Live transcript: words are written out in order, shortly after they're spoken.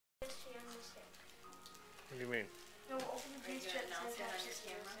What do you mean? No, open the piece on your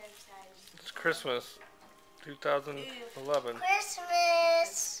camera. It's Christmas, 2011.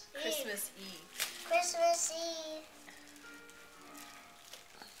 Christmas. Christmas Eve. Christmas Eve.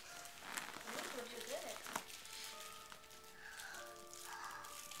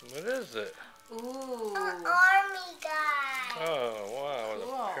 What is it? Ooh. An army guy. Oh, wow. With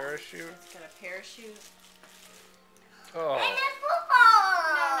Cool. a parachute? It's got a parachute. Oh. And a football.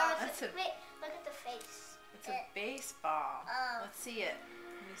 No, that's a, Wait, look at the face. it's a baseball. Oh. Let's see it.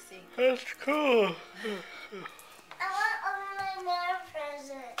 Let me see. That's cool. I want to open my mirror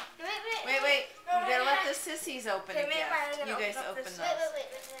present. Wait. You gotta let the sissies open Okay, a gift. You guys open those. Wait.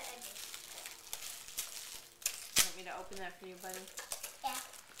 Want me to open that for you, buddy? Yeah.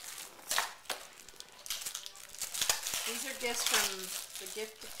 These are gifts from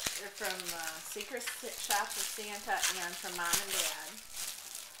Secret Shop with Santa and from Mom and Dad.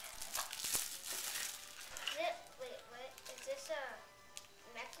 Wait, what? Is this a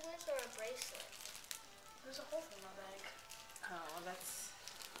necklace or a bracelet? There's a hole in my bag. Oh, well, that's.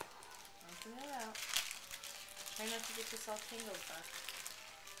 Open it out. Try not to get this all tangled, bud.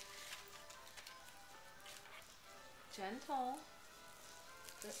 Gentle.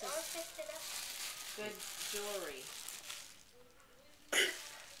 This I'll is pick it up. good jewelry.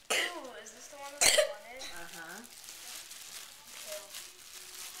 Ooh, is this the one that I wanted? Uh-huh.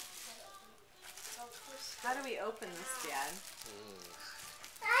 So twisted. How do we open this, Dad?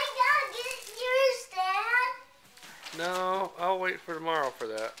 I gotta get yours, Dad. No, I'll wait for tomorrow for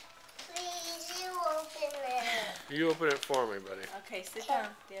that. Please, you open it. You open it for me, buddy. Okay, sit down,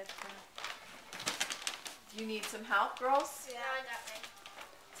 Dad. You need some help, girls? Yeah. Now I got mine.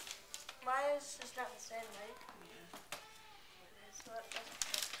 Mine is just not the same, right? Yeah. So that's cool.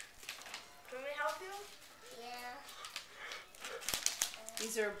 Can we help you? Yeah.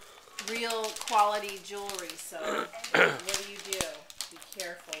 These are real quality jewelry, so what do? Be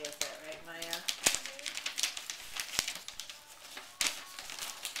careful with it, right, Maya?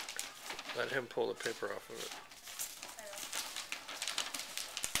 Let him pull the paper off of it.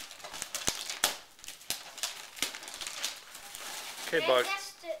 Okay, Buck.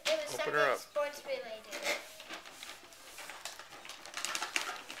 It was Open her something up. sports related.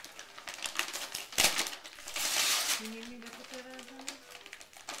 You need me to put that on, honey?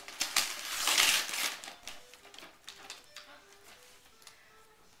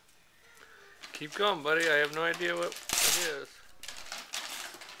 Keep going, buddy. I have no idea what it is.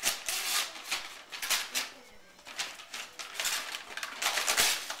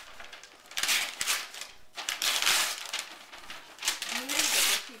 You need it.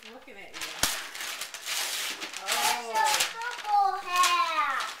 They keep looking at you. It's a Oh. football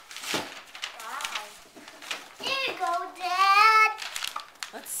hat. Wow. Here you go, Dad.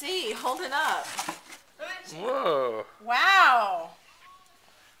 Let's see. Hold it up. Whoa. Wow.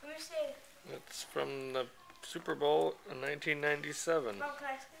 Let me see. It's from the Super Bowl in 1997. Mom, can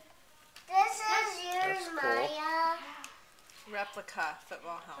I see? This is yours, That's cool. Maya. Replica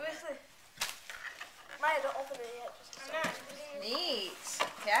football Let me helmet. see. Maya, don't open it yet. Just a I'm second. not. Neat.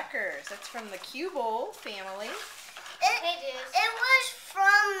 Packers. That's from the Cue Bowl family. It was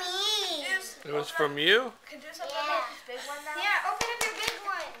from me. It was from you? Can you do something Yeah. about this big one now? Yeah, open up your big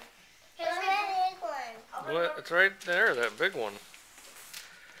one. Here's my big one. Open What? it up. It's right there, that big one.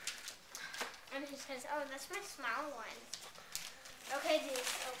 And he says, oh, that's my small one. Okay, dude,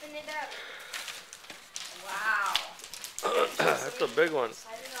 open it up. Wow. That's a big one.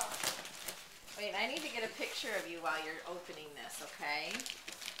 I don't know. Wait, I need to get a picture of you while you're opening this, okay?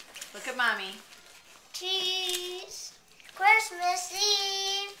 Look at Mommy. Cheese. Christmas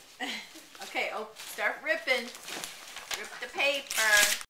Eve. Okay, start ripping. Rip the paper.